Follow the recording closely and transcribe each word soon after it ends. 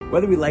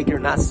Whether we like it or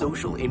not,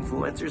 social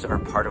influencers are a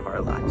part of our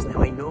lives.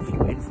 Now, I know a few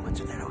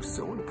influencers that I was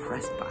so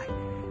impressed by.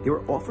 They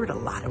were offered a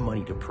lot of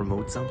money to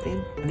promote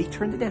something, and they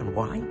turned it down.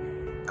 Why?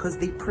 Because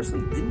they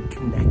personally didn't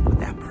connect with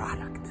that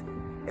product,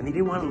 and they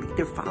didn't want to lead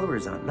their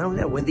followers on. Not only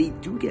that, when they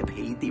do get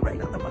paid, they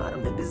write on the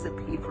bottom that this is a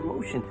paid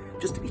promotion,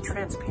 just to be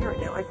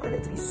transparent. Now, I find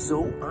that to be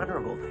so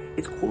honorable.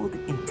 It's called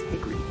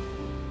integrity.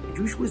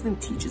 Jewish wisdom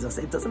teaches us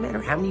that it doesn't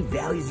matter how many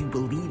values you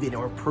believe in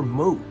or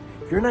promote.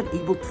 If you're not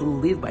able to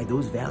live by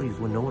those values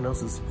when no one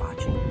else is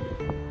watching,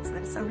 so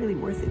then it's not really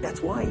worth it.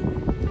 That's why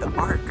the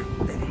ark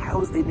that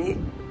housed in it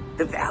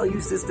the value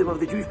system of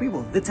the Jewish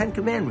people, the 10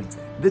 Commandments,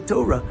 the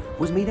Torah,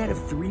 was made out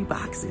of 3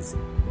 boxes.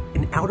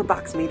 An outer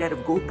box made out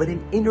of gold, but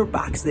an inner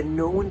box that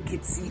no one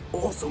could see,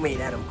 also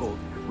made out of gold,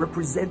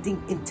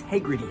 representing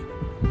integrity.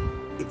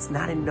 It's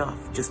not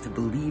enough just to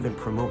believe and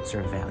promote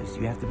certain values.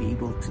 You have to be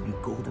able to be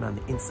golden on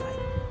the inside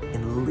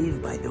and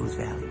live by those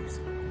values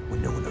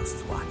when no one else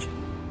is watching,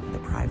 in the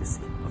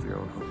privacy of your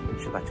own home.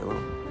 Shabbat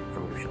Shalom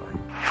from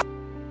Yerushalayim.